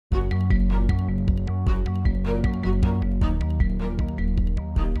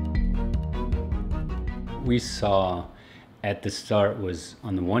we saw at the start was,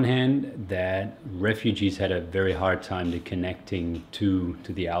 on the one hand, that refugees had a very hard time to connecting to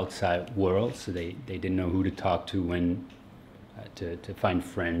the outside world, so they didn't know who to talk to when to find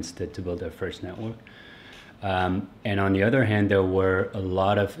friends to build their first network. And on the other hand, there were a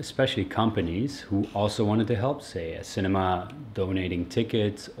lot of, especially companies, who also wanted to help, say a cinema donating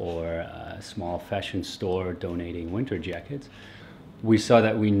tickets or a small fashion store donating winter jackets. We saw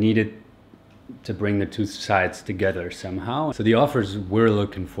that we needed to bring the two sides together somehow. So the offers we're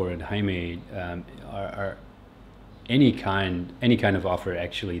looking for at HiMate are any kind of offer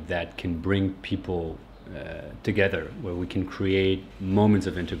actually that can bring people together, where we can create moments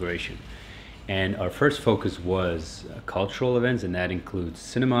of integration. And our first focus was cultural events, and that includes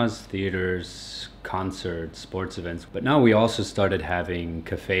cinemas, theaters, concerts, sports events. But now we also started having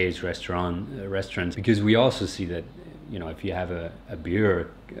cafes, restaurants, because we also see that, you know, if you have a beer or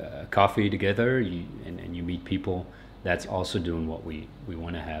coffee together and you meet people, that's also doing what we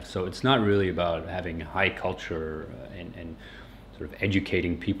want to have. So it's not really about having high culture and sort of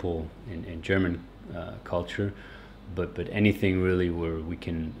educating people in German culture, but anything really where we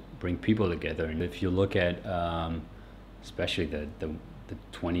can bring people together. And if you look at especially the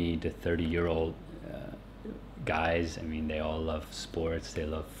 20 to 30-year-old guys, I mean, they all love sports, they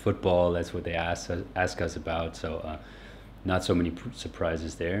love football, that's what they ask us about, so not so many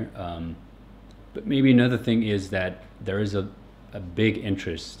surprises there. But maybe another thing is that there is a big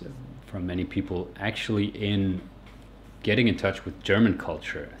interest from many people actually in getting in touch with German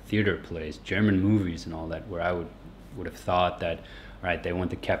culture, theater plays, German movies and all that, where I would have thought that, all right, they want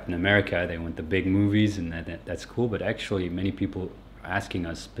the Captain America, they want the big movies, and that's cool, but actually many people are asking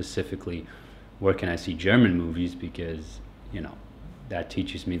us specifically, where can I see German movies, because, you know, that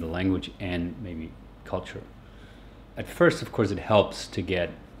teaches me the language and maybe culture. At first, of course, it helps to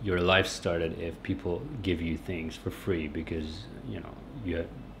get your life started if people give you things for free, because, you know, you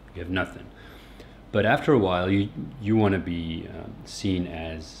have nothing. But after a while, you want to be seen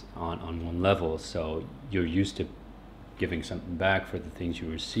as on one level, so you're used to giving something back for the things you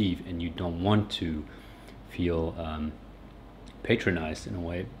receive, and you don't want to feel patronized in a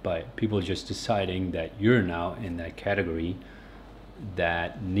way by people just deciding that you're now in that category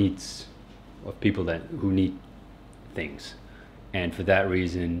that needs, of people who need things, and for that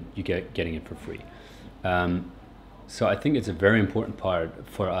reason you getting it for free. So I think it's a very important part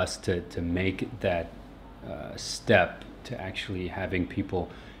for us to make that step to actually having people,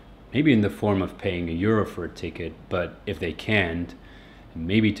 maybe in the form of paying €1 for a ticket, but if they can't,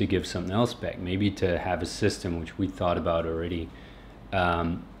 maybe to give something else back, maybe to have a system, which we thought about already,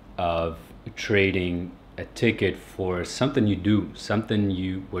 of trading a ticket for something you do,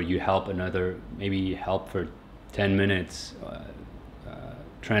 where you help another, maybe help for 10 minutes,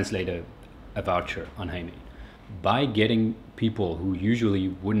 translate a voucher on HiMate. By getting people who usually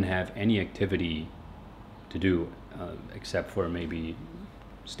wouldn't have any activity to do, except for maybe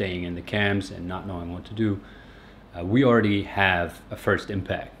staying in the camps and not knowing what to do, we already have a first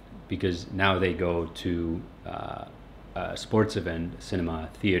impact, because now they go to a sports event, cinema,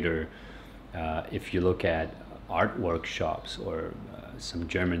 theater. If you look at art workshops or some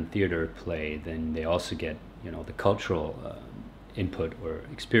German theater play, then they also get, you know, the cultural input or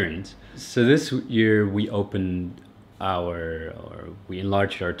experience. So this year we we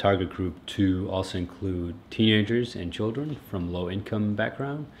enlarged our target group to also include teenagers and children from low-income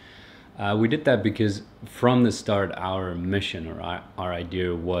background. We did that because from the start our mission or our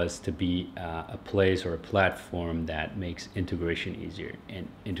idea was to be a place or a platform that makes integration easier. And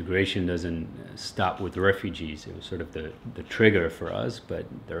integration doesn't stop with refugees. It was sort of the trigger for us, but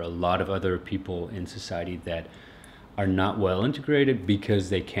there are a lot of other people in society that are not well integrated because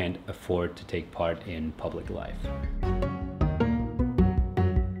they can't afford to take part in public life.